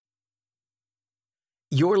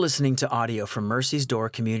You're listening to audio from Mercy's Door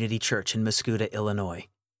Community Church in Mascoutah, Illinois.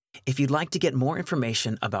 If you'd like to get more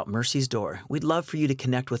information about Mercy's Door, we'd love for you to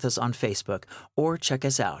connect with us on Facebook or check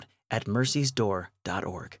us out at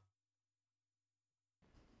mercysdoor.org.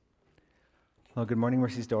 Well, good morning,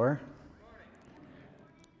 Mercy's Door.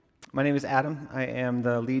 My name is Adam. I am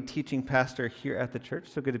the lead teaching pastor here at the church.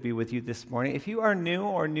 So good to be with you this morning. If you are new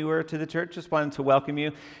or newer to the church, just wanted to welcome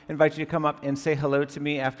you, invite you to come up and say hello to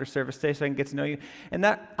me after service today so I can get to know you. And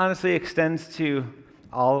that honestly extends to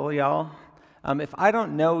all of y'all. If I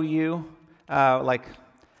don't know you, to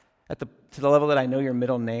the level that I know your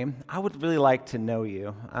middle name, I would really like to know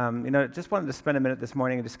you. Just wanted to spend a minute this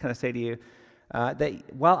morning and just kind of say to you,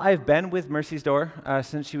 that while I've been with Mercy's Door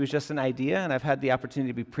since she was just an idea, and I've had the opportunity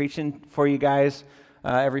to be preaching for you guys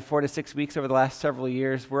every 4 to 6 weeks over the last several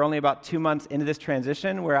years, we're only about 2 months into this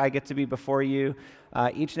transition where I get to be before you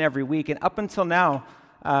each and every week. And up until now,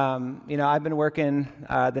 I've been working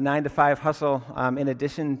the 9 to 5 hustle in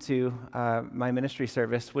addition to my ministry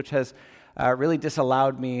service, which has really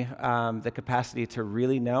disallowed me the capacity to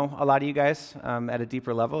really know a lot of you guys at a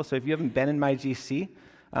deeper level. So if you haven't been in my GC,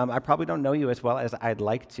 I probably don't know you as well as I'd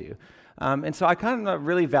like to. And so I kind of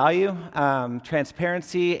really value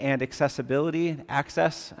transparency and accessibility,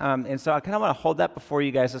 access. And so I kind of want to hold that before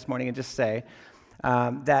you guys this morning and just say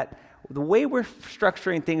that the way we're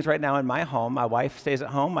structuring things right now in my home, my wife stays at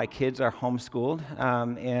home, my kids are homeschooled,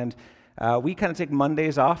 and we kind of take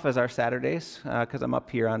Mondays off as our Saturdays because I'm up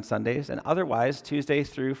here on Sundays, and otherwise, Tuesday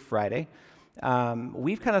through Friday.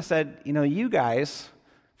 We've kind of said, you guys,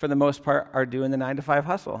 for the most part, are doing the 9 to 5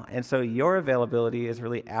 hustle. And so your availability is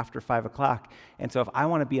really after 5 o'clock. And so if I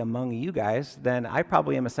want to be among you guys, then I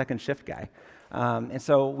probably am a second shift guy. And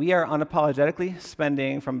so we are unapologetically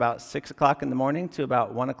spending from about 6 o'clock in the morning to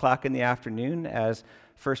about 1 o'clock in the afternoon as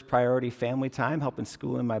first priority family time, helping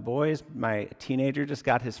schooling my boys. My teenager just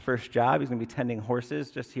got his first job. He's going to be tending horses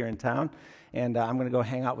just here in town. And I'm going to go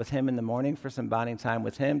hang out with him in the morning for some bonding time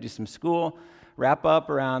with him, do some school, wrap up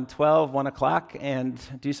around 12, 1 o'clock, and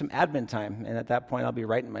do some admin time. And at that point, I'll be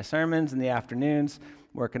writing my sermons in the afternoons,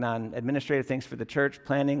 working on administrative things for the church,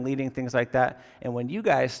 planning, leading, things like that. And when you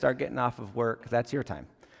guys start getting off of work, that's your time.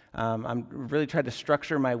 I'm really trying to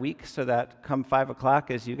structure my week so that come 5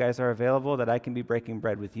 o'clock, as you guys are available, that I can be breaking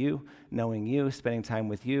bread with you, knowing you, spending time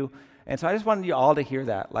with you. And so I just wanted you all to hear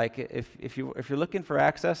that. Like, if you're looking for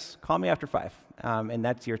access, call me after 5, and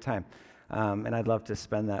that's your time. And I'd love to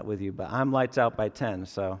spend that with you. But I'm lights out by 10,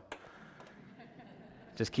 so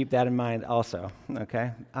just keep that in mind also,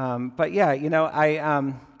 okay? But yeah,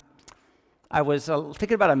 I was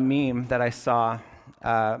thinking about a meme that I saw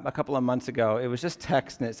a couple of months ago. It was just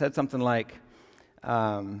text, and it said something like,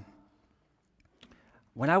 when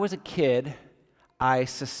I was a kid, I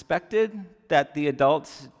suspected that the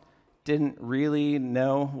adults didn't really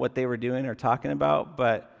know what they were doing or talking about,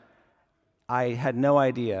 but I had no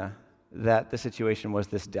idea that the situation was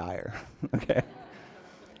this dire, okay?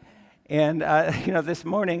 And, this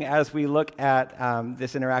morning, as we look at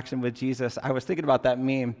this interaction with Jesus, I was thinking about that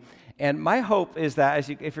meme. And my hope is that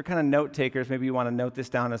if you're kind of note takers, maybe you want to note this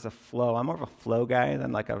down as a flow. I'm more of a flow guy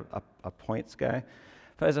than like a points guy.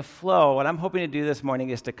 But as a flow, what I'm hoping to do this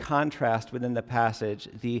morning is to contrast within the passage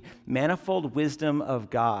the manifold wisdom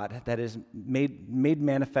of God that is made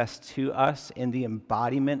manifest to us in the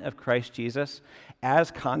embodiment of Christ Jesus,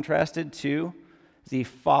 as contrasted to the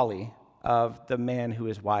folly of the man who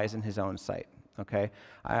is wise in his own sight. Okay?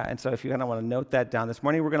 And so if you kind of want to note that down, this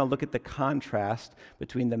morning we're going to look at the contrast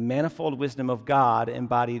between the manifold wisdom of God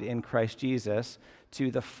embodied in Christ Jesus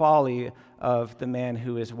to the folly of the man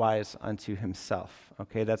who is wise unto himself.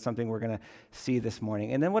 Okay, that's something we're going to see this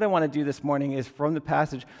morning. And then what I want to do this morning is, from the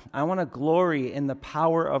passage, I want to glory in the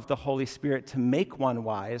power of the Holy Spirit to make one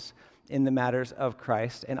wise in the matters of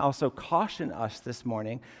Christ, and also caution us this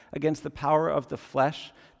morning against the power of the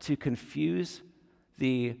flesh to confuse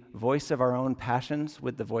the voice of our own passions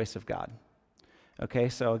with the voice of God. Okay,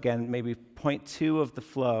 so again, maybe point 2 of the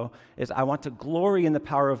flow is I want to glory in the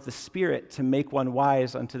power of the Spirit to make one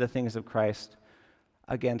wise unto the things of Christ,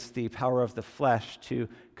 against the power of the flesh to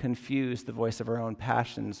confuse the voice of our own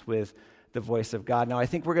passions with the voice of God. Now, I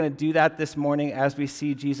think we're going to do that this morning as we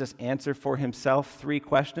see Jesus answer for himself 3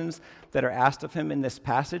 questions that are asked of him in this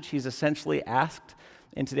passage. He's essentially asked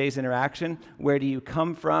in today's interaction, where do you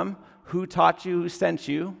come from? Who taught you? Who sent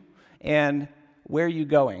you? And where are you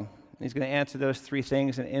going? He's going to answer those 3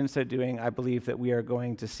 things, and in so doing, I believe that we are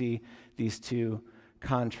going to see these 2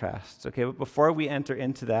 contrasts. Okay, but before we enter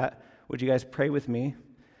into that, would you guys pray with me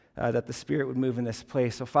that the Spirit would move in this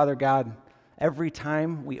place? So, Father God, every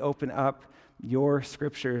time we open up your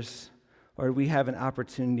scriptures, Lord, we have an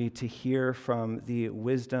opportunity to hear from the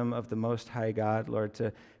wisdom of the Most High God, Lord,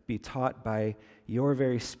 to be taught by your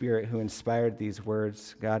very Spirit who inspired these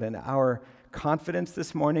words, God. And our confidence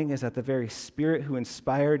this morning is that the very Spirit who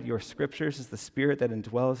inspired your scriptures is the Spirit that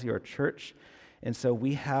indwells your church. And so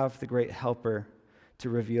we have the great helper to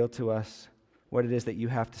reveal to us what it is that you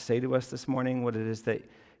have to say to us this morning, what it is that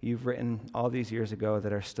you've written all these years ago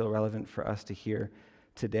that are still relevant for us to hear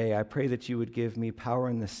today. I pray that you would give me power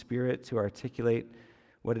in the Spirit to articulate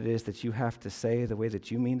what it is that you have to say the way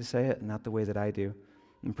that you mean to say it, and not the way that I do.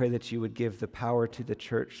 And pray that you would give the power to the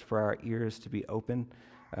church for our ears to be open,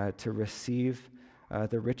 to receive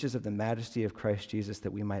the riches of the majesty of Christ Jesus,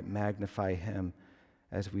 that we might magnify him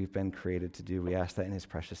as we've been created to do. We ask that in his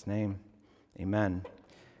precious name. Amen.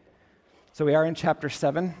 So we are in chapter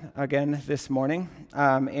 7 again this morning,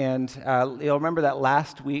 and you'll remember that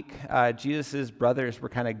last week Jesus' brothers were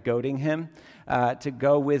kind of goading him to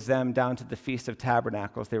go with them down to the Feast of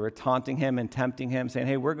Tabernacles. They were taunting him and tempting him, saying,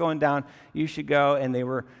 hey, we're going down, you should go, and they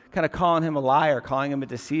were kind of calling him a liar, calling him a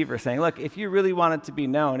deceiver, saying, look, if you really want it to be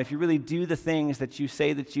known, if you really do the things that you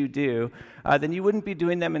say that you do, then you wouldn't be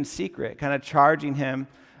doing them in secret, kind of charging him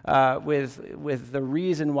with the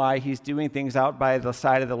reason why he's doing things out by the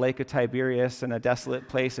side of the Lake of Tiberias in a desolate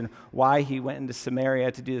place, and why he went into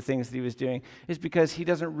Samaria to do the things that he was doing is because he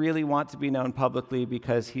doesn't really want to be known publicly,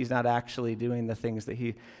 because he's not actually doing the things that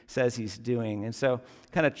he says he's doing. And so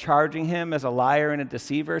kind of charging him as a liar and a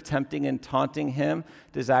deceiver, tempting and taunting him,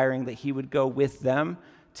 desiring that he would go with them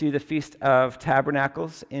to the Feast of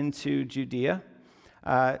Tabernacles into Judea.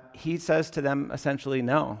 He says to them essentially,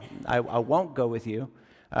 no, I won't go with you.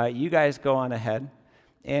 You guys go on ahead.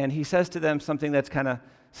 And he says to them something that's kind of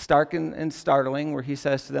stark and startling, where he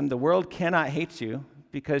says to them, the world cannot hate you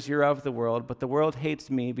because you're of the world, but the world hates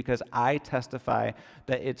me because I testify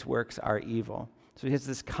that its works are evil. So he has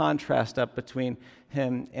this contrast up between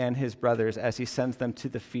him and his brothers as he sends them to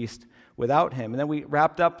the feast without him. And then we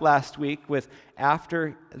wrapped up last week with,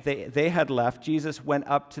 after they had left, Jesus went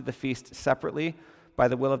up to the feast separately by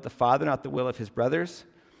the will of the Father, not the will of his brothers.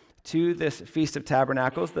 To this Feast of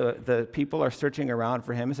Tabernacles, the people are searching around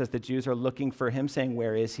for him. It says the Jews are looking for him, saying,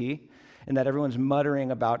 where is he? And that everyone's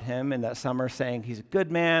muttering about him, and that some are saying he's a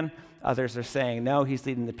good man. Others are saying, no, he's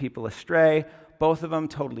leading the people astray. Both of them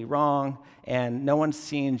totally wrong, and no one's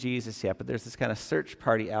seen Jesus yet, but there's this kind of search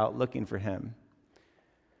party out looking for him.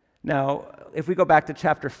 Now, if we go back to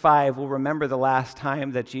chapter 5, we'll remember the last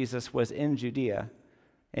time that Jesus was in Judea.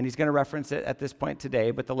 And he's going to reference it at this point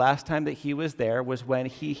today, but the last time that he was there was when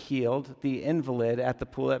he healed the invalid at the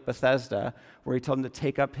pool at Bethesda, where he told him to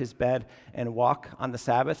take up his bed and walk on the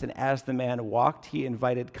Sabbath. And as the man walked, he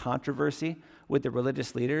invited controversy with the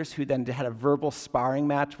religious leaders, who then had a verbal sparring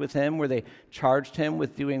match with him, where they charged him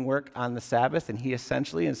with doing work on the Sabbath. And he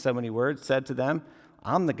essentially, in so many words, said to them,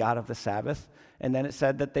 I'm the God of the Sabbath. And then it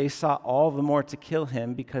said that they sought all the more to kill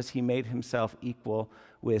him because he made himself equal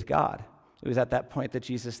with God. It was at that point that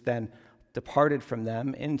Jesus then departed from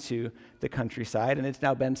them into the countryside, and it's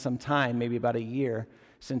now been some time, maybe about a year,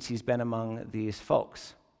 since he's been among these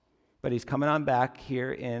folks. But he's coming on back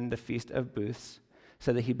here in the Feast of Booths,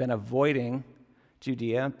 so that he'd been avoiding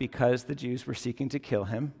Judea because the Jews were seeking to kill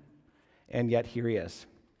him, and yet here he is.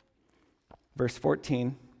 Verse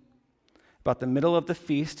 14, about the middle of the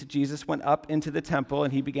feast, Jesus went up into the temple,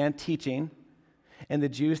 and he began teaching. And the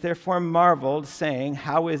Jews therefore marveled, saying,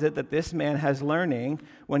 how is it that this man has learning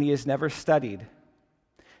when he has never studied?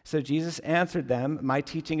 So Jesus answered them, my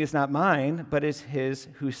teaching is not mine, but is his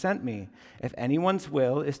who sent me. If anyone's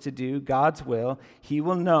will is to do God's will, he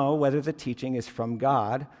will know whether the teaching is from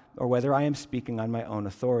God or whether I am speaking on my own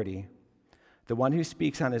authority. The one who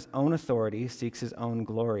speaks on his own authority seeks his own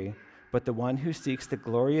glory, but the one who seeks the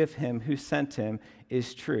glory of him who sent him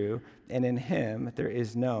is true, and in him there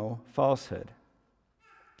is no falsehood.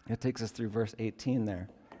 It takes us through verse 18 there.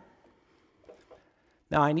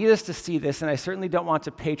 Now, I need us to see this, and I certainly don't want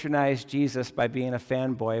to patronize Jesus by being a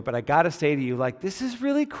fanboy, but I got to say to you, this is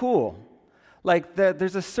really cool.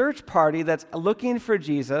 There's a search party that's looking for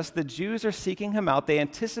Jesus. The Jews are seeking him out. They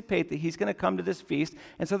anticipate that he's going to come to this feast,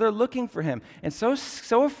 and so they're looking for him. And so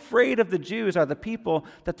afraid of the Jews are the people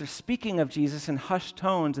that they're speaking of Jesus in hushed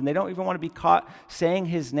tones, and they don't even want to be caught saying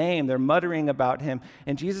his name. They're muttering about him.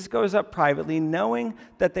 And Jesus goes up privately, knowing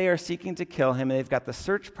that they are seeking to kill him, and they've got the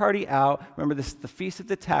search party out. Remember, this is the Feast of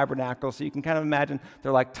the Tabernacles, so you can kind of imagine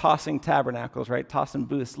they're like tossing tabernacles, right? Tossing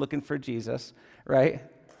booths, looking for Jesus, right?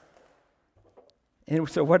 And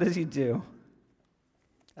so what does he do?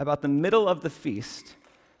 About the middle of the feast,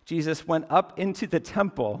 Jesus went up into the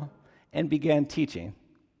temple and began teaching.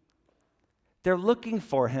 They're looking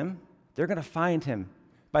for him. They're going to find him.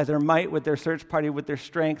 by their might, with their search party, with their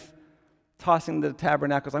strength, tossing the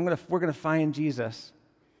tabernacles. We're going to find Jesus.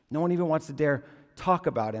 No one even wants to dare talk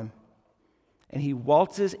about him. And he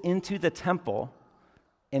waltzes into the temple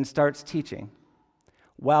and starts teaching.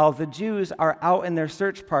 While the Jews are out in their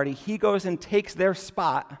search party, he goes and takes their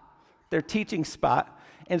spot, their teaching spot,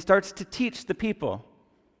 and starts to teach the people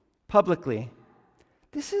publicly.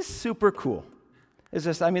 This is super cool. It's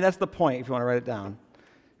just, that's the point if you want to write it down.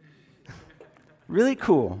 Really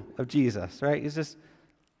cool of Jesus, right? He's just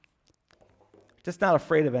not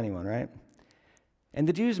afraid of anyone, right? And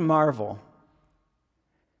the Jews marvel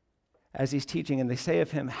as he's teaching, and they say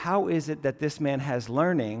of him, how is it that this man has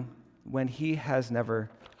learning when he has never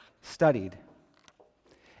studied?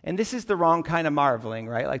 And this is the wrong kind of marveling,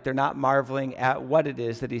 right? Like they're not marveling at what it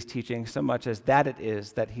is that he's teaching so much as that it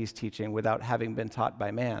is that he's teaching without having been taught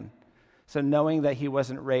by man. So knowing that he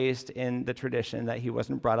wasn't raised in the tradition, that he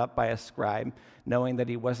wasn't brought up by a scribe, knowing that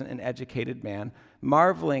he wasn't an educated man,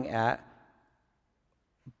 marveling at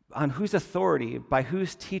on whose authority, by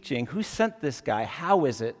whose teaching, who sent this guy, how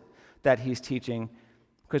is it that he's teaching?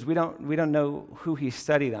 Because we don't know who he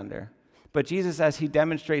studied under. But Jesus, as he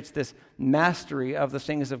demonstrates this mastery of the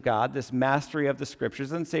things of God, this mastery of the scriptures,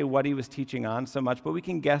 doesn't say what he was teaching on so much, but we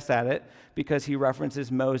can guess at it because he references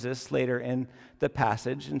Moses later in the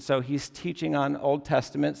passage. And so he's teaching on Old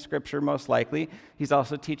Testament scripture most likely. He's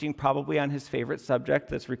also teaching probably on his favorite subject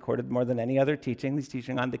that's recorded more than any other teaching. He's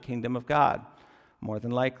teaching on the kingdom of God, more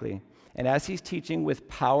than likely. And as he's teaching with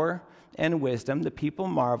power and wisdom, the people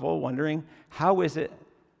marvel, wondering, how is it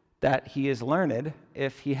that he is learned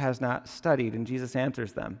if he has not studied? And Jesus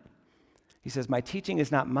answers them. He says, my teaching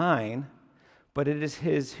is not mine, but it is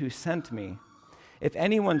his who sent me. If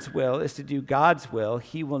anyone's will is to do God's will,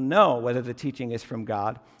 he will know whether the teaching is from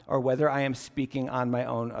God or whether I am speaking on my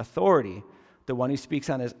own authority. The one who speaks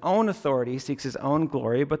on his own authority seeks his own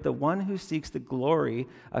glory, but the one who seeks the glory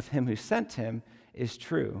of him who sent him is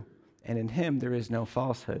true, and in him there is no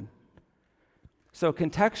falsehood. So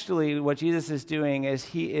contextually, what Jesus is doing is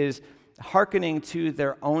he is hearkening to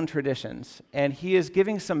their own traditions, and he is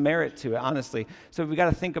giving some merit to it, honestly. So we got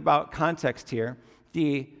to think about context here.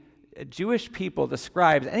 The Jewish people, the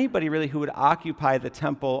scribes, anybody really who would occupy the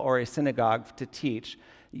temple or a synagogue to teach,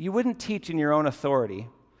 you wouldn't teach in your own authority.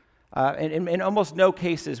 In almost no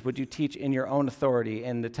cases would you teach in your own authority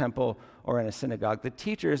in the temple or in a synagogue. The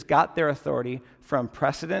teachers got their authority from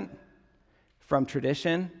precedent, from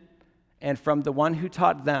tradition, and from the one who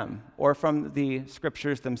taught them, or from the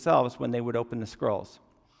scriptures themselves when they would open the scrolls.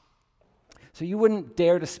 So you wouldn't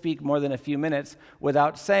dare to speak more than a few minutes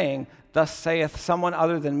without saying, thus saith someone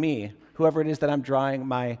other than me, whoever it is that I'm drawing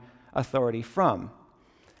my authority from.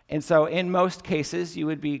 And so in most cases, you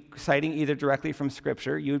would be citing either directly from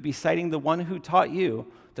Scripture, you would be citing the one who taught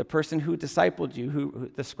you, the person who discipled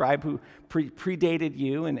you, the scribe who predated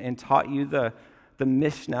you and taught you the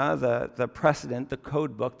Mishnah, the precedent, the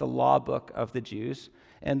code book, the law book of the Jews,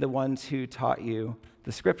 and the ones who taught you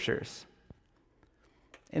the Scriptures.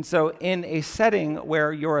 And so in a setting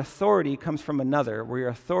where your authority comes from another, where your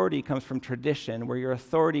authority comes from tradition, where your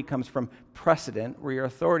authority comes from precedent, where your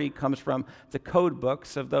authority comes from the code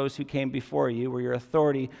books of those who came before you, where your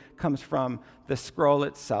authority comes from the scroll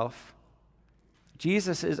itself,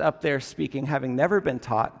 Jesus is up there speaking, having never been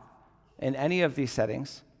taught in any of these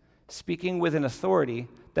settings, speaking with an authority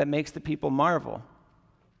that makes the people marvel.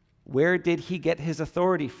 Where did he get his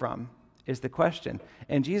authority from, is the question.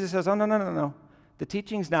 And Jesus says, oh, no. The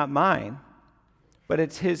teaching's not mine, but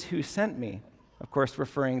it's his who sent me. Of course,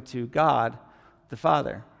 referring to God, the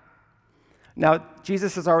Father. Now,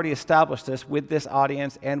 Jesus has already established this with this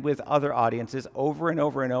audience and with other audiences over and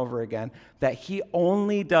over and over again, that he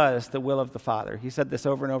only does the will of the Father. He said this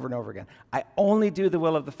over and over and over again. I only do the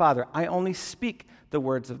will of the Father. I only speak the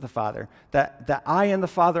words of the Father. That I and the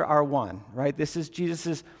Father are one, right? This is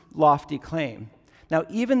Jesus' lofty claim. Now,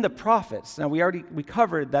 even the prophets, we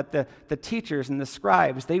covered that the teachers and the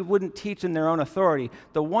scribes, they wouldn't teach in their own authority.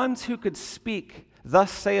 The ones who could speak, thus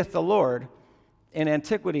saith the Lord, in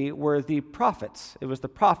antiquity were the prophets. It was the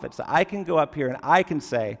prophets. I can go up here and I can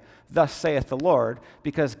say, thus saith the Lord,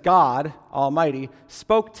 because God Almighty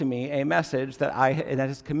spoke to me a message that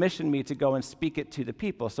has commissioned me to go and speak it to the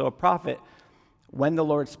people. So a prophet, when the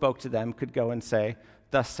Lord spoke to them, could go and say,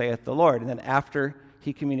 thus saith the Lord. And then after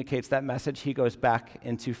he communicates that message, he goes back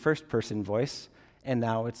into first-person voice, and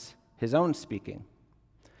now it's his own speaking.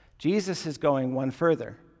 Jesus is going one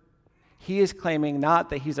further. He is claiming not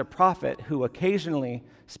that he's a prophet who occasionally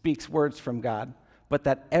speaks words from God, but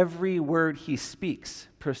that every word he speaks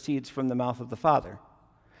proceeds from the mouth of the Father.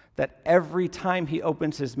 That every time he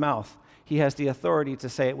opens his mouth, he has the authority to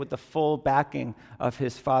say it with the full backing of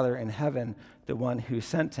his Father in heaven, the one who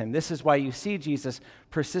sent him. This is why you see Jesus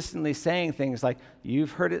persistently saying things like,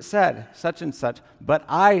 you've heard it said, such and such, but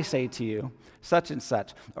I say to you, such and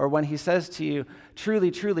such. Or when he says to you,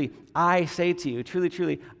 truly, truly, I say to you, truly,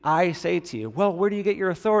 truly, I say to you. Well, where do you get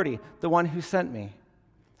your authority? The one who sent me.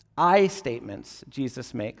 I statements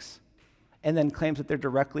Jesus makes, and then claims that they're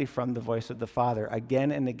directly from the voice of the Father,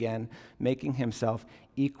 again and again, making himself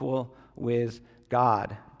equal with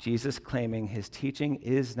God. Jesus claiming his teaching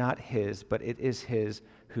is not his, but it is his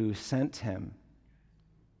who sent him.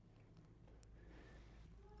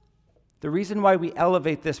 The reason why we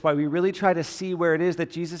elevate this, why we really try to see where it is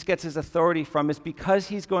that Jesus gets his authority from, is because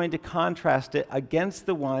he's going to contrast it against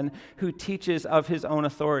the one who teaches of his own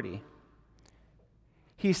authority.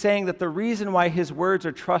 He's saying that the reason why his words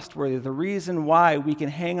are trustworthy, the reason why we can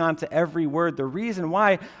hang on to every word, the reason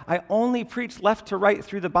why I only preach left to right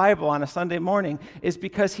through the Bible on a Sunday morning is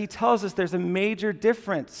because he tells us there's a major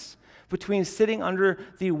difference between sitting under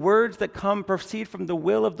the words that proceed from the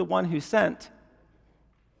will of the one who sent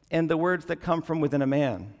and the words that come from within a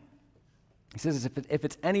man. He says if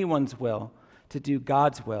it's anyone's will to do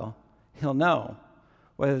God's will, he'll know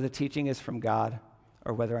whether the teaching is from God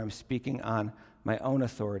or whether I'm speaking on my own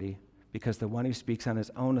authority, because the one who speaks on his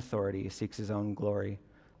own authority seeks his own glory,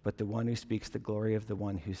 but the one who speaks the glory of the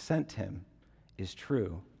one who sent him is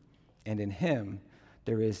true, and in him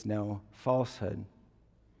there is no falsehood.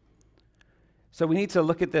 So we need to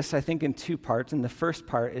look at this, I think, in two parts, and the first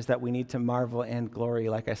part is that we need to marvel and glory,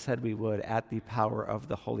 like I said we would, at the power of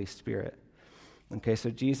the Holy Spirit. Okay, so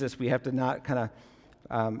Jesus, we have to not kind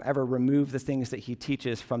of ever remove the things that he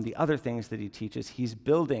teaches from the other things that he teaches. He's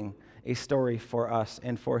building a story for us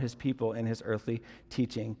and for his people in his earthly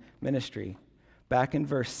teaching ministry. Back in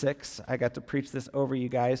verse 6, I got to preach this over you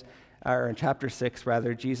guys, or in chapter 6,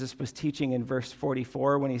 rather, Jesus was teaching in verse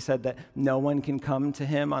 44 when he said that no one can come to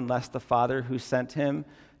him unless the Father who sent him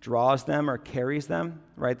draws them or carries them,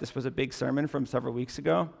 right? This was a big sermon from several weeks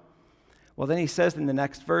ago. Well, then he says in the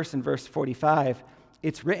next verse, in verse 45,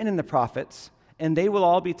 it's written in the prophets, and they will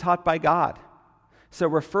all be taught by God. So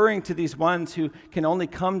referring to these ones who can only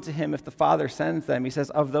come to him if the Father sends them, he says,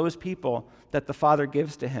 of those people that the Father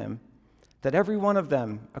gives to him, that every one of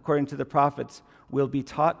them, according to the prophets, will be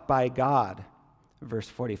taught by God. Verse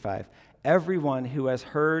 45, everyone who has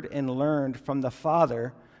heard and learned from the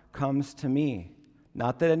Father comes to me.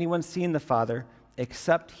 Not that anyone's seen the Father,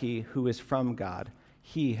 except he who is from God.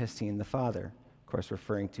 He has seen the Father, of course,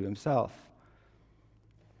 referring to himself.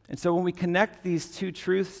 And so when we connect these two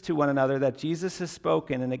truths to one another that Jesus has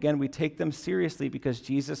spoken, and again, we take them seriously because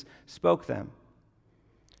Jesus spoke them,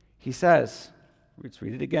 he says, let's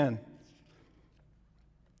read it again,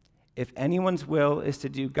 if anyone's will is to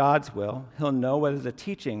do God's will, he'll know whether the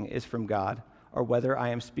teaching is from God or whether I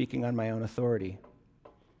am speaking on my own authority.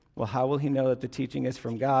 Well, how will he know that the teaching is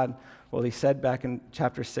from God? Well, he said back in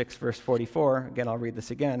chapter 6, verse 44, again, I'll read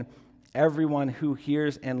this again, everyone who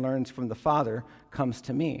hears and learns from the Father comes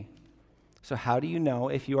to me. So how do you know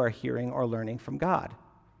if you are hearing or learning from God?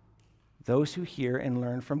 Those who hear and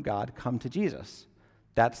learn from God come to Jesus.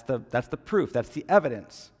 That's the proof, that's the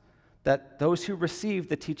evidence that those who receive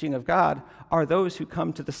the teaching of God are those who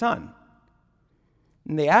come to the Son.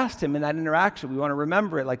 And they asked him in that interaction, we want to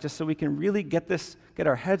remember it, like just so we can really get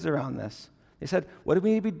our heads around this. They said, what do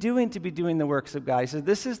we need to be doing the works of God? He said,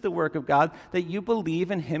 this is the work of God, that you believe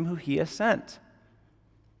in him who he has sent.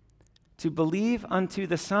 To believe unto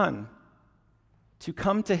the Son, to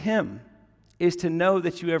come to him, is to know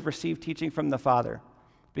that you have received teaching from the Father.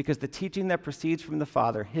 Because the teaching that proceeds from the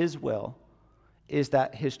Father, his will, is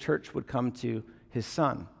that his church would come to his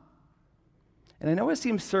Son. And I know it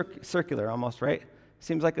seems circular almost, right? It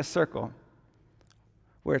seems like a circle,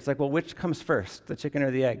 where it's like, well, which comes first, the chicken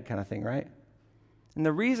or the egg kind of thing, right? And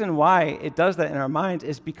the reason why it does that in our minds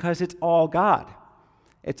is because it's all God.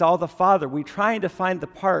 It's all the Father. We're trying to find the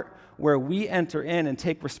part where we enter in and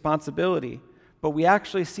take responsibility, but we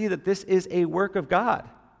actually see that this is a work of God,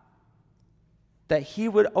 that he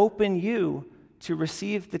would open you to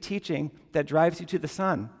receive the teaching that drives you to the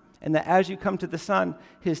Son, and that as you come to the Son,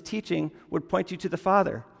 his teaching would point you to the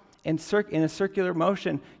Father. In a circular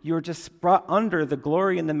motion, you're just brought under the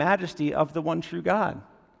glory and the majesty of the one true God,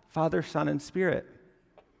 Father, Son, and Spirit.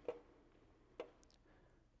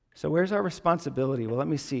 So where's our responsibility? Well, let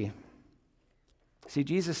me see. See,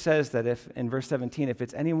 Jesus says that if, in verse 17, if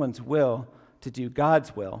it's anyone's will to do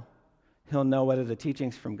God's will, he'll know whether the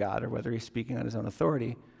teaching's from God or whether he's speaking on his own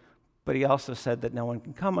authority. But he also said that no one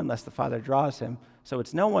can come unless the Father draws him, so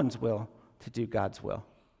it's no one's will to do God's will.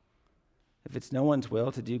 if it's no one's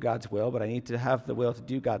will to do God's will, but I need to have the will to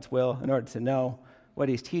do God's will in order to know what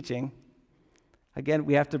he's teaching, again,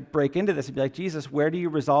 we have to break into this and be like, Jesus, where do you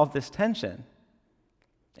resolve this tension?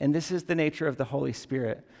 And this is the nature of the Holy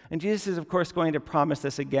Spirit. And Jesus is, of course, going to promise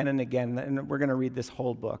this again and again, and we're going to read this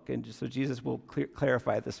whole book, and so Jesus will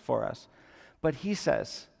clarify this for us. But he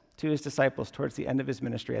says to his disciples towards the end of his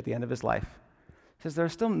ministry, at the end of his life, he says, there are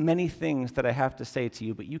still many things that I have to say to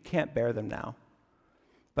you, but you can't bear them now.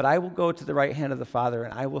 But I will go to the right hand of the Father,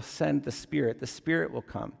 and I will send the Spirit. The Spirit will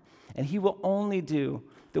come, and he will only do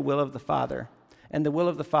the will of the Father. And the will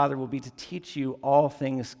of the Father will be to teach you all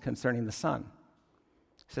things concerning the Son.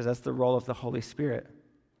 He says that's the role of the Holy Spirit.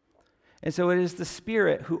 And so it is the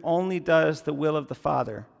Spirit who only does the will of the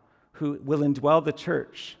Father, who will indwell the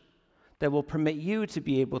church, that will permit you to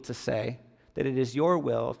be able to say that it is your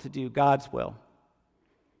will to do God's will.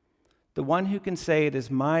 The one who can say it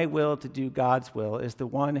is my will to do God's will is the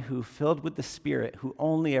one who, filled with the Spirit, who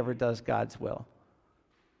only ever does God's will.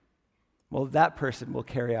 Well, that person will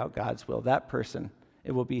carry out God's will. That person,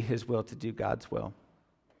 it will be his will to do God's will.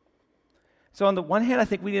 So on the one hand, I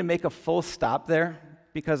think we need to make a full stop there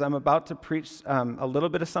because I'm about to preach a little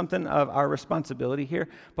bit of something of our responsibility here.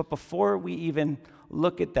 But before we even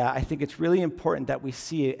look at that, I think it's really important that we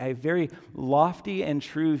see a very lofty and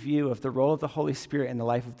true view of the role of the Holy Spirit in the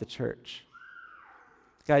life of the church.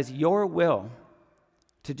 Guys, your will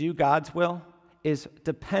to do God's will is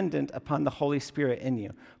dependent upon the Holy Spirit in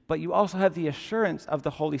you. But you also have the assurance of the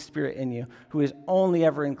Holy Spirit in you, who is only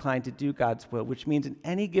ever inclined to do God's will, which means in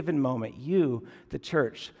any given moment, you, the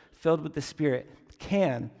church, filled with the Spirit,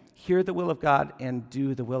 can hear the will of God and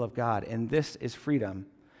do the will of God. And this is freedom.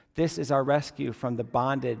 This is our rescue from the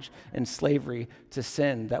bondage and slavery to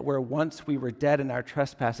sin, that where once we were dead in our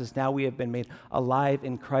trespasses, now we have been made alive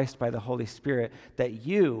in Christ by the Holy Spirit, that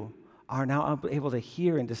you are now able to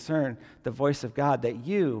hear and discern the voice of God, that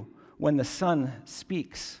you, when the Son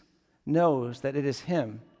speaks, knows that it is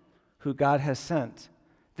him who God has sent.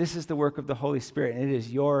 This is the work of the Holy Spirit, and it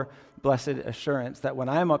is your blessed assurance that when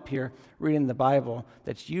I'm up here reading the Bible,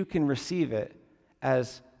 that you can receive it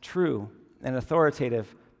as true and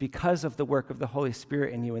authoritative because of the work of the Holy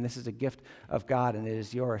Spirit in you, and this is a gift of God, and it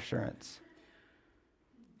is your assurance.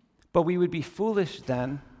 But we would be foolish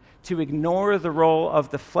then to ignore the role of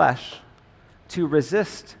the flesh, to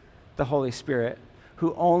resist the Holy Spirit,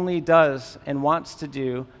 who only does and wants to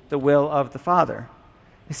do the will of the Father.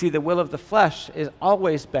 You see, the will of the flesh is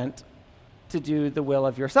always bent to do the will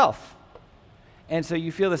of yourself. And so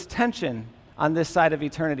you feel this tension on this side of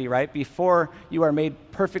eternity, right? Before you are made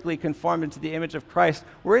perfectly conformed into the image of Christ,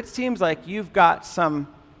 where it seems like you've got some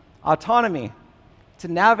autonomy to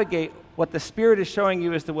navigate what the Spirit is showing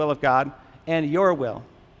you is the will of God and your will,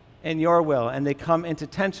 and they come into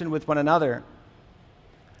tension with one another.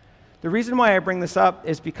 The reason why I bring this up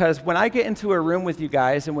is because when I get into a room with you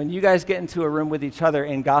guys, and when you guys get into a room with each other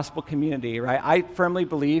in gospel community, right, I firmly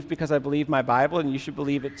believe, because I believe my Bible, and you should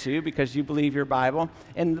believe it too, because you believe your Bible,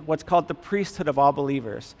 in what's called the priesthood of all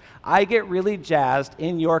believers. I get really jazzed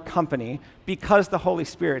in your company because the Holy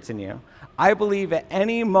Spirit's in you. I believe at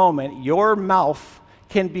any moment your mouth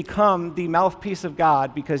can become the mouthpiece of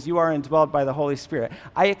God because you are indwelled by the Holy Spirit.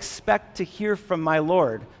 I expect to hear from my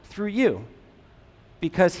Lord through you,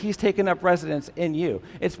 because he's taken up residence in you.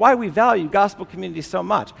 It's why we value gospel community so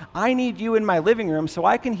much. I need you in my living room so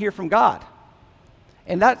I can hear from God.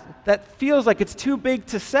 And that feels like it's too big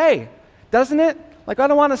to say, doesn't it? Like, I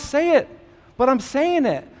don't want to say it, but I'm saying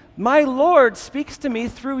it. My Lord speaks to me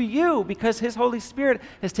through you because his Holy Spirit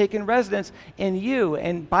has taken residence in you.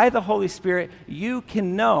 And by the Holy Spirit, you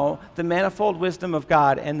can know the manifold wisdom of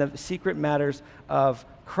God and the secret matters of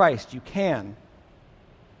Christ. You can.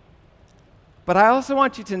 But I also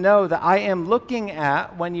want you to know that I am looking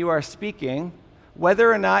at, when you are speaking,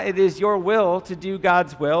 whether or not it is your will to do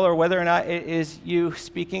God's will or whether or not it is you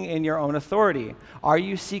speaking in your own authority. Are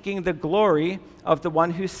you seeking the glory of the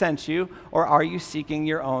one who sent you, or are you seeking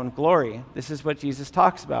your own glory? This is what Jesus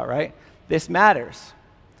talks about, right? This matters.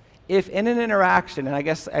 If in an interaction, and I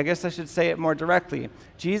guess I should say it more directly,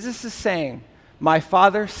 Jesus is saying, my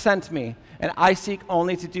Father sent me, and I seek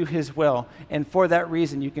only to do his will, and for that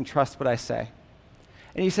reason you can trust what I say.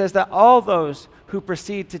 And he says that all those who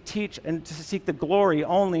proceed to teach and to seek the glory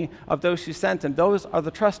only of those who sent him, those are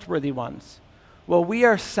the trustworthy ones. Well, we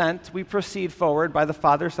are sent, we proceed forward by the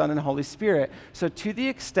Father, Son, and Holy Spirit. So to the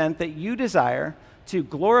extent that you desire to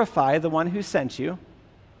glorify the one who sent you,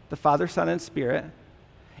 the Father, Son, and Spirit,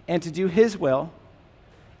 and to do his will,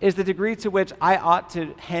 is the degree to which I ought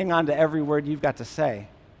to hang on to every word you've got to say.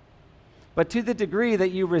 But to the degree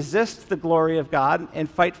that you resist the glory of God and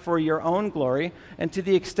fight for your own glory, and to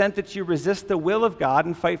the extent that you resist the will of God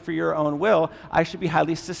and fight for your own will, I should be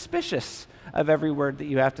highly suspicious of every word that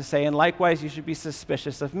you have to say, and likewise you should be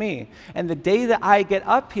suspicious of me. And the day that I get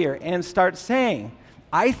up here and start saying,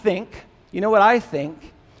 I think, you know what I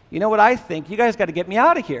think, you know what I think, you guys got to get me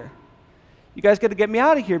out of here. You guys got to get me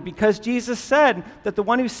out of here, because Jesus said that the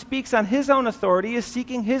one who speaks on his own authority is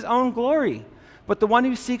seeking his own glory. But the one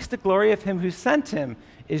who seeks the glory of him who sent him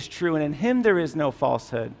is true, and in him there is no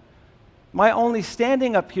falsehood. My only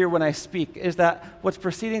standing up here when I speak is that what's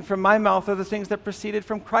proceeding from my mouth are the things that proceeded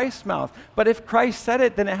from Christ's mouth. But if Christ said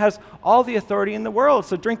it, then it has all the authority in the world,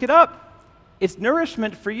 so drink it up. It's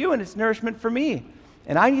nourishment for you, and it's nourishment for me,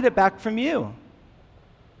 and I need it back from you.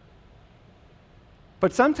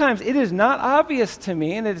 But sometimes it is not obvious to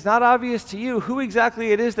me, and it is not obvious to you who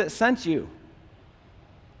exactly it is that sent you.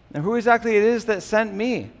 And who exactly it is that sent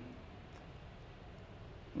me.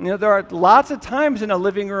 You know, there are lots of times in a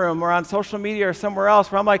living room or on social media or somewhere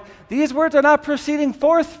else where I'm like, these words are not proceeding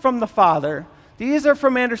forth from the Father. These are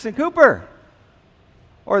from Anderson Cooper.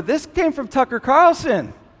 Or this came from Tucker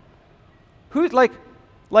Carlson. Who's like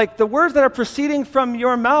the words that are proceeding from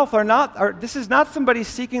your mouth this is not somebody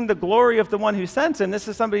seeking the glory of the one who sent him. This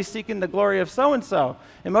is somebody seeking the glory of so-and-so.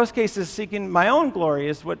 In most cases, seeking my own glory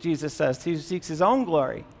is what Jesus says. He seeks his own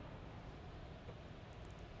glory.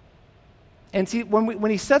 And see,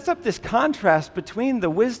 when he sets up this contrast between the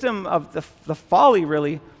wisdom of the folly,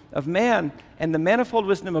 really, of man and the manifold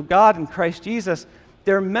wisdom of God in Christ Jesus,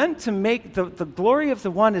 they're meant to make, the glory of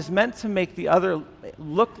the one is meant to make the other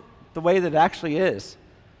look the way that it actually is,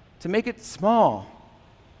 to make it small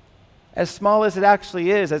as it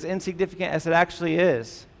actually is, as insignificant as it actually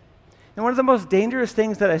is. And one of the most dangerous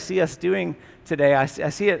things that I see us doing today, I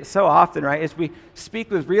see it so often, right, is we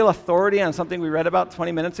speak with real authority on something we read about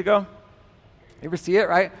 20 minutes ago. You ever see it,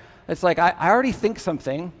 right? It's like, I already think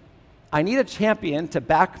something. I need a champion to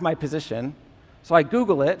back my position. So I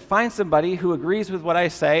Google it, find somebody who agrees with what I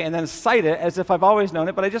say, and then cite it as if I've always known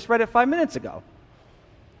it, but I just read it 5 minutes ago.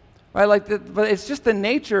 Right? But it's just the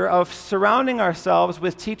nature of surrounding ourselves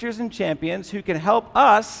with teachers and champions who can help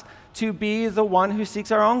us to be the one who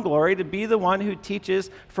seeks our own glory, to be the one who teaches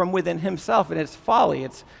from within himself. And it's folly,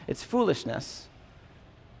 it's foolishness.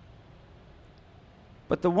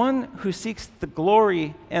 But the one who seeks the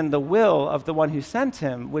glory and the will of the one who sent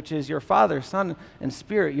him, which is your Father, Son, and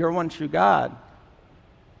Spirit, your one true God.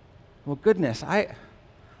 Well, goodness,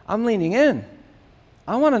 I'm leaning in.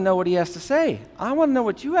 I want to know what he has to say. I want to know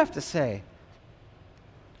what you have to say.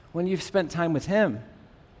 When you've spent time with him,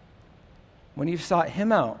 when you've sought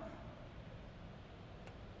him out.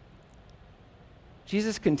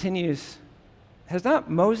 Jesus continues, has not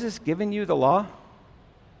Moses given you the law?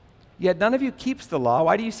 Yet none of you keeps the law.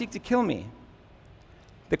 Why do you seek to kill me?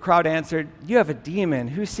 The crowd answered, you have a demon.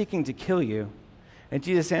 Who's seeking to kill you? And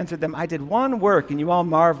Jesus answered them, I did one work, and you all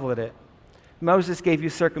marvel at it. Moses gave you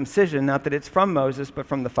circumcision, not that it's from Moses, but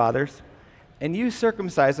from the fathers. And you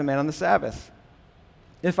circumcise a man on the Sabbath.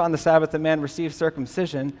 If on the Sabbath a man receives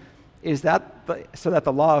circumcision, is that so that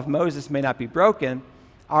the law of Moses may not be broken?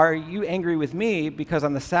 Are you angry with me because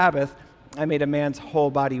on the Sabbath I made a man's whole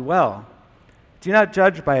body well? Do not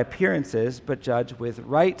judge by appearances, but judge with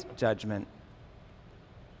right judgment.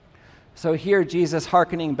 So here, Jesus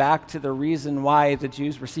hearkening back to the reason why the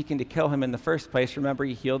Jews were seeking to kill him in the first place. Remember,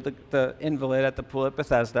 he healed the invalid at the pool at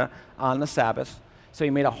Bethesda on the Sabbath. So he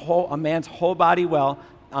made a man's whole body well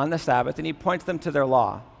on the Sabbath, and he points them to their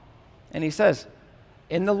law. And he says,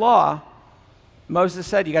 in the law, Moses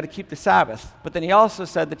said you got to keep the Sabbath, but then he also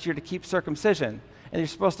said that you're to keep circumcision, and you're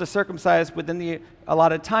supposed to circumcise within the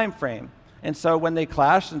allotted time frame. And so when they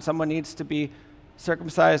clash and someone needs to be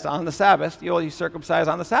circumcised on the Sabbath, you circumcise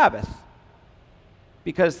on the Sabbath.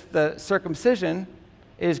 Because the circumcision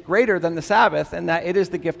is greater than the Sabbath, and that it is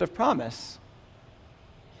the gift of promise.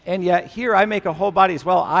 And yet here I make a whole body as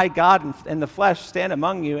well. I, God, in the flesh stand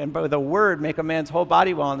among you, and by the word make a man's whole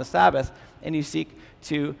body well on the Sabbath, and you seek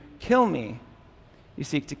to kill me. You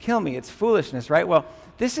seek to kill me. It's foolishness, right? Well,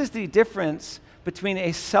 this is the difference between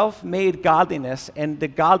a self-made godliness and the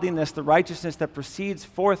godliness, the righteousness that proceeds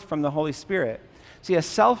forth from the Holy Spirit. See, a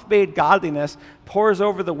self-made godliness pours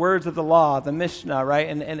over the words of the law, the Mishnah, right?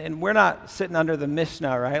 And we're not sitting under the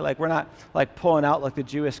Mishnah, right? Like we're not like pulling out like the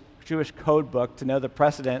Jewish code book to know the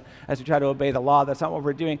precedent as we try to obey the law. That's not what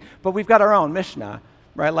we're doing. But we've got our own Mishnah,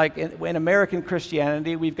 right? Like in American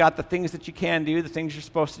Christianity, we've got the things that you can do, the things you're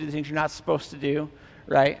supposed to do, the things you're not supposed to do,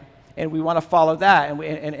 right? And we want to follow that.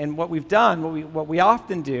 And what we've done, what we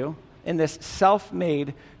often do in this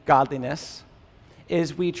self-made godliness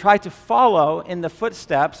is we try to follow in the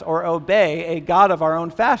footsteps or obey a God of our own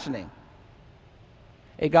fashioning.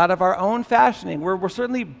 A God of our own fashioning. We're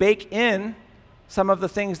certainly bake in some of the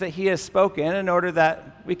things that he has spoken in order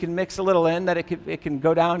that we can mix a little in, that it can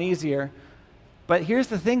go down easier. But here's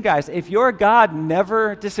the thing, guys. If your God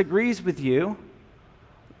never disagrees with you,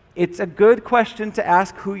 it's a good question to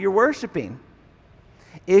ask who you're worshiping.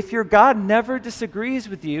 If your God never disagrees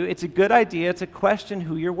with you, it's a good idea to question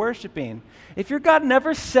who you're worshiping. If your God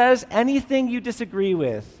never says anything you disagree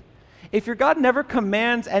with, if your God never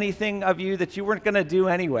commands anything of you that you weren't going to do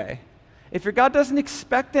anyway, if your God doesn't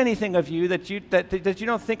expect anything of you that you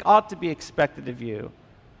don't think ought to be expected of you,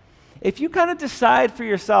 if you kind of decide for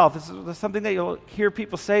yourself, this is something that you'll hear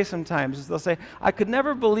people say sometimes, is they'll say, I could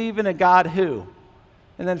never believe in a God who,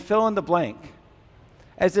 and then fill in the blank.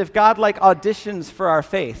 As if God auditions for our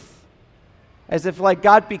faith. As if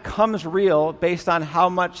God becomes real based on how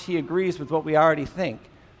much he agrees with what we already think.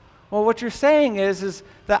 Well, what you're saying is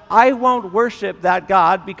that I won't worship that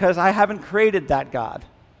God because I haven't created that God.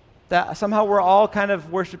 That somehow we're all kind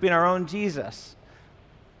of worshiping our own Jesus.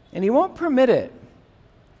 And he won't permit it.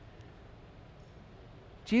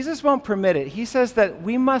 Jesus won't permit it. He says that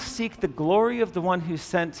we must seek the glory of the one who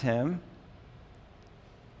sent him,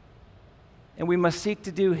 and we must seek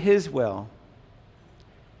to do his will.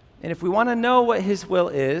 And if we want to know what his will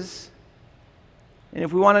is, and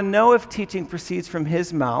if we want to know if teaching proceeds from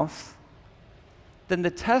his mouth, then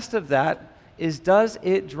the test of that is, does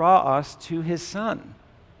it draw us to his Son?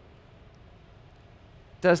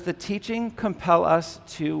 Does the teaching compel us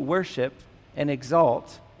to worship and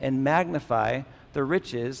exalt and magnify the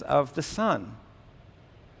riches of the Son?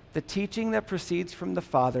 The teaching that proceeds from the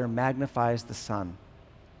Father magnifies the Son.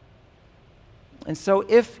 And so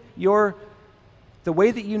if the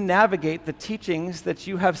way that you navigate the teachings that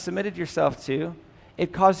you have submitted yourself to,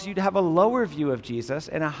 it causes you to have a lower view of Jesus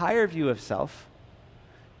and a higher view of self,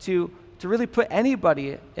 to really put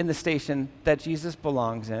anybody in the station that Jesus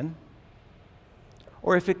belongs in,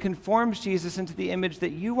 or if it conforms Jesus into the image that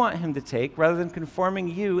you want him to take rather than conforming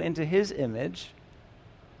you into his image,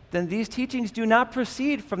 then these teachings do not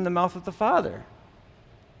proceed from the mouth of the Father.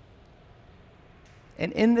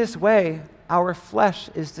 And in this way, our flesh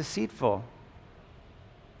is deceitful.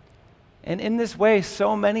 And in this way,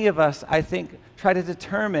 so many of us, I think, try to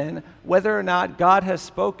determine whether or not God has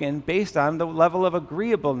spoken based on the level of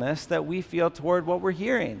agreeableness that we feel toward what we're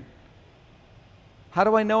hearing. How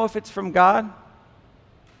do I know if it's from God?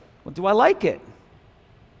 Well, do I like it?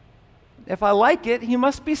 If I like it, he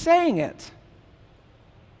must be saying it.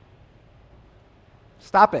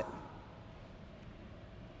 Stop it.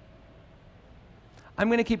 I'm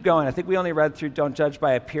going to keep going. I think we only read through don't judge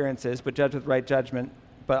by appearances, but judge with right judgment.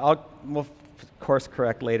 But we'll course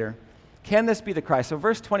correct later. Can this be the Christ? So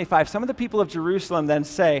verse 25, some of the people of Jerusalem then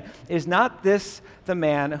say, is not this the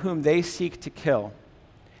man whom they seek to kill?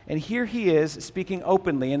 And here he is speaking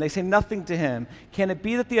openly, and they say nothing to him. Can it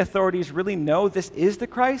be that the authorities really know this is the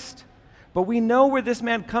Christ? But we know where this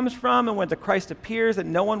man comes from, and when the Christ appears, that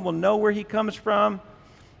no one will know where he comes from.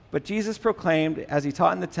 But Jesus proclaimed, as he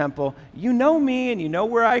taught in the temple, you know me and you know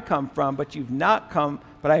where I come from, but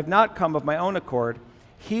I have not come of my own accord.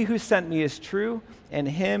 He who sent me is true, and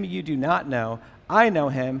him you do not know. I know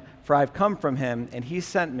him, for I have come from him, and he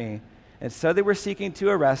sent me. And so they were seeking to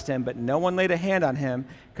arrest him, but no one laid a hand on him,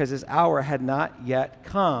 because his hour had not yet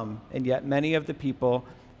come. And yet many of the people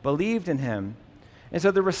believed in him. And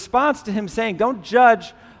so the response to him saying, don't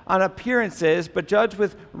judge on appearances, but judge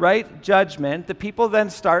with right judgment, the people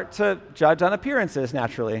then start to judge on appearances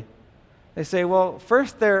naturally. They say, well,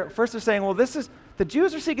 first they're saying, well, the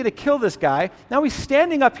Jews are seeking to kill this guy. Now he's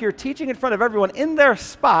standing up here teaching in front of everyone in their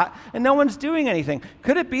spot, and no one's doing anything.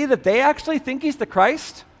 Could it be that they actually think he's the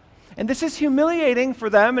Christ? And this is humiliating for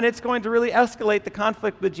them, and it's going to really escalate the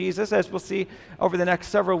conflict with Jesus, as we'll see over the next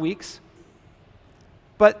several weeks.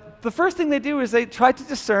 But the first thing they do is they try to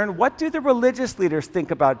discern, what do the religious leaders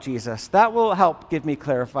think about Jesus? That will help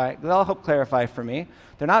that'll help clarify for me.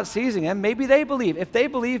 They're not seizing him. Maybe they believe. If they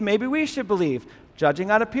believe, maybe we should believe.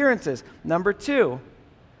 Judging on appearances. Number two,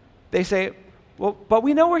 they say, well, but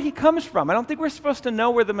we know where he comes from. I don't think we're supposed to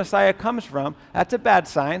know where the Messiah comes from. That's a bad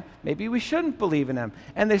sign. Maybe we shouldn't believe in him.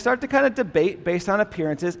 And they start to kind of debate based on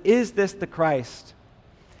appearances. Is this the Christ?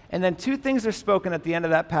 And then two things are spoken at the end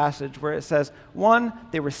of that passage where it says, one,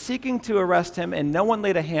 they were seeking to arrest him and no one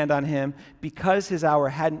laid a hand on him because his hour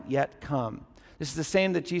hadn't yet come. This is the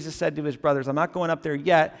same that Jesus said to his brothers, I'm not going up there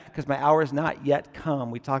yet because my hour has not yet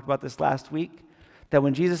come. We talked about this last week, that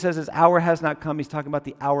when Jesus says his hour has not come, he's talking about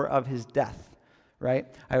the hour of his death, right?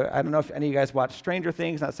 I don't know if any of you guys watch Stranger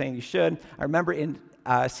Things, not saying you should. I remember in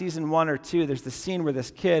season 1 or 2, there's this scene where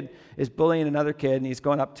this kid is bullying another kid, and he's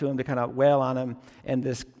going up to him to kind of wail on him, and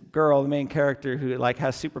this girl, the main character who like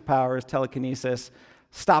has superpowers, telekinesis,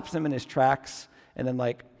 stops him in his tracks, and then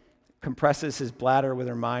like compresses his bladder with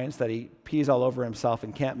her mind so that he pees all over himself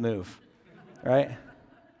and can't move, right?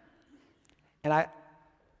 And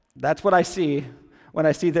that's what I see when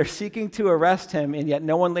I see they're seeking to arrest him, and yet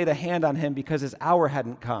no one laid a hand on him because his hour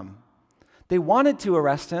hadn't come. They wanted to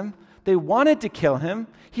arrest him. They wanted to kill him.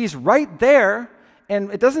 He's right there,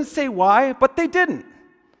 and it doesn't say why, but they didn't.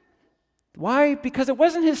 Why? Because it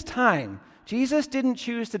wasn't his time. Jesus didn't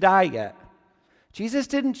choose to die yet. Jesus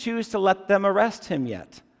didn't choose to let them arrest him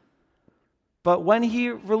yet. But when he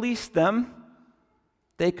released them,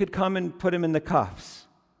 they could come and put him in the cuffs.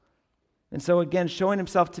 And so again, showing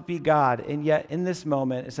himself to be God, and yet in this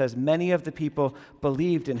moment, it says, many of the people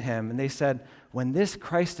believed in him, and they said, when the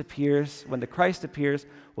Christ appears,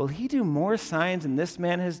 will he do more signs than this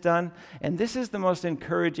man has done? And this is the most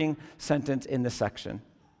encouraging sentence in the section.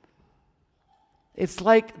 It's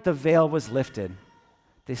like the veil was lifted.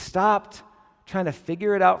 They stopped trying to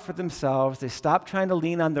figure it out for themselves. They stopped trying to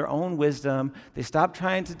lean on their own wisdom. They stopped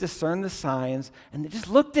trying to discern the signs, and they just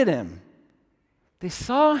looked at him. They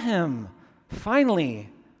saw him, finally,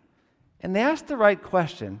 and they asked the right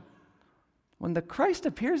question. When the Christ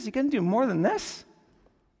appears, is he going to do more than this?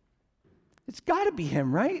 It's got to be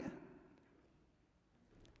him, right?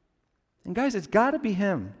 And guys, it's got to be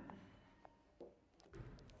him.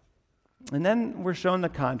 And then we're shown the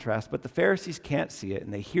contrast, but the Pharisees can't see it,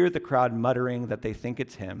 and they hear the crowd muttering that they think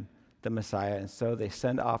it's him, the Messiah, and so they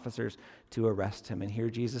send officers to arrest him. And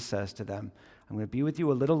here Jesus says to them, I'm going to be with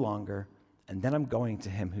you a little longer, and then I'm going to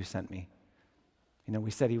him who sent me. You know,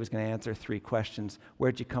 we said he was going to answer 3 questions.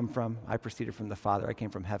 Where'd you come from? I proceeded from the Father. I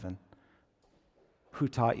came from heaven. Who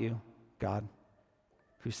taught you? God.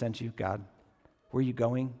 Who sent you? God. Where are you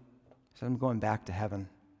going? He said, I'm going back to heaven.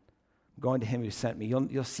 I'm going to him who sent me.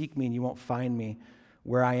 You'll seek me and you won't find me.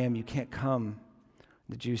 Where I am, you can't come.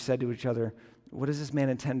 The Jews said to each other, what does this man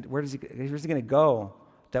intend? Where's he going to go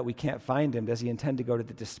that we can't find him? Does he intend to go to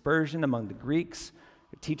the dispersion among the Greeks?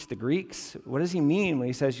 Teach the Greeks? What does he mean when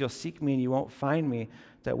he says, you'll seek me and you won't find me,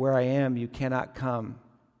 that where I am, you cannot come?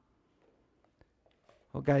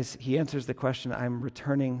 Well, guys, he answers the question, I'm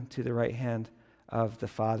returning to the right hand of the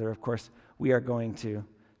Father. Of course, we are going to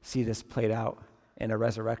see this played out in a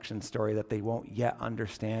resurrection story that they won't yet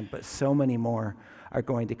understand, but so many more are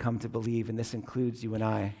going to come to believe, and this includes you and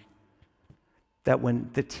I, that when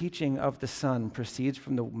the teaching of the Son proceeds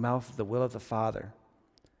from the mouth of the will of the Father,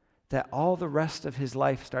 that all the rest of his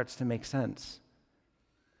life starts to make sense.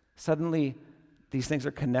 Suddenly, these things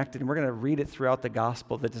are connected, and we're going to read it throughout the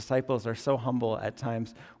gospel. The disciples are so humble at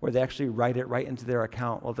times where they actually write it right into their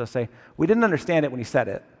account. Well, they'll say, we didn't understand it when he said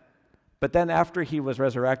it, but then after he was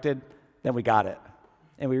resurrected, then we got it.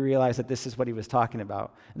 And we realized that this is what he was talking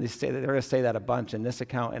about. And they're going to say that a bunch in this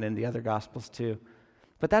account and in the other gospels too.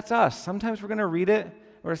 But that's us. Sometimes we're going to read it,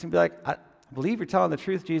 we're just going to be like, I believe you're telling the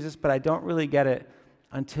truth, Jesus, but I don't really get it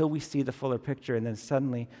until we see the fuller picture, and then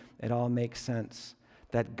suddenly it all makes sense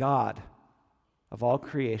that God, of all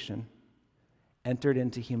creation, entered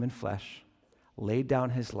into human flesh, laid down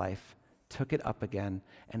his life, took it up again,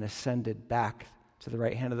 and ascended back to the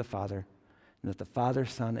right hand of the Father, and that the Father,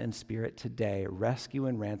 Son, and Spirit today rescue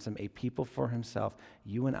and ransom a people for himself,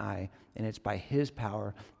 you and I, and it's by his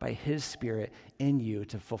power, by his Spirit in you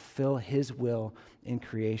to fulfill his will in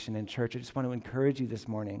creation. And church, I just want to encourage you this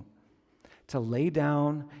morning to lay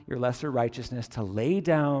down your lesser righteousness, to lay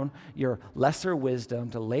down your lesser wisdom,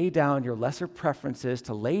 to lay down your lesser preferences,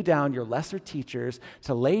 to lay down your lesser teachers,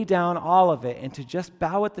 to lay down all of it, and to just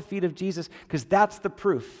bow at the feet of Jesus, because that's the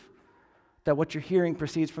proof that what you're hearing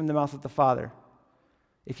proceeds from the mouth of the Father.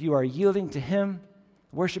 If you are yielding to him,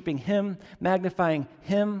 worshiping him, magnifying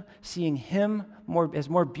him, seeing him as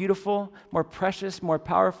more beautiful, more precious, more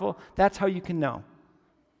powerful, that's how you can know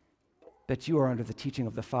that you are under the teaching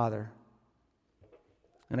of the Father.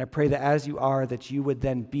 And I pray that as you are, that you would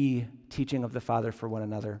then be teaching of the Father for one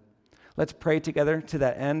another. Let's pray together to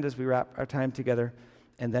that end as we wrap our time together,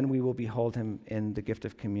 and then we will behold him in the gift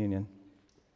of communion.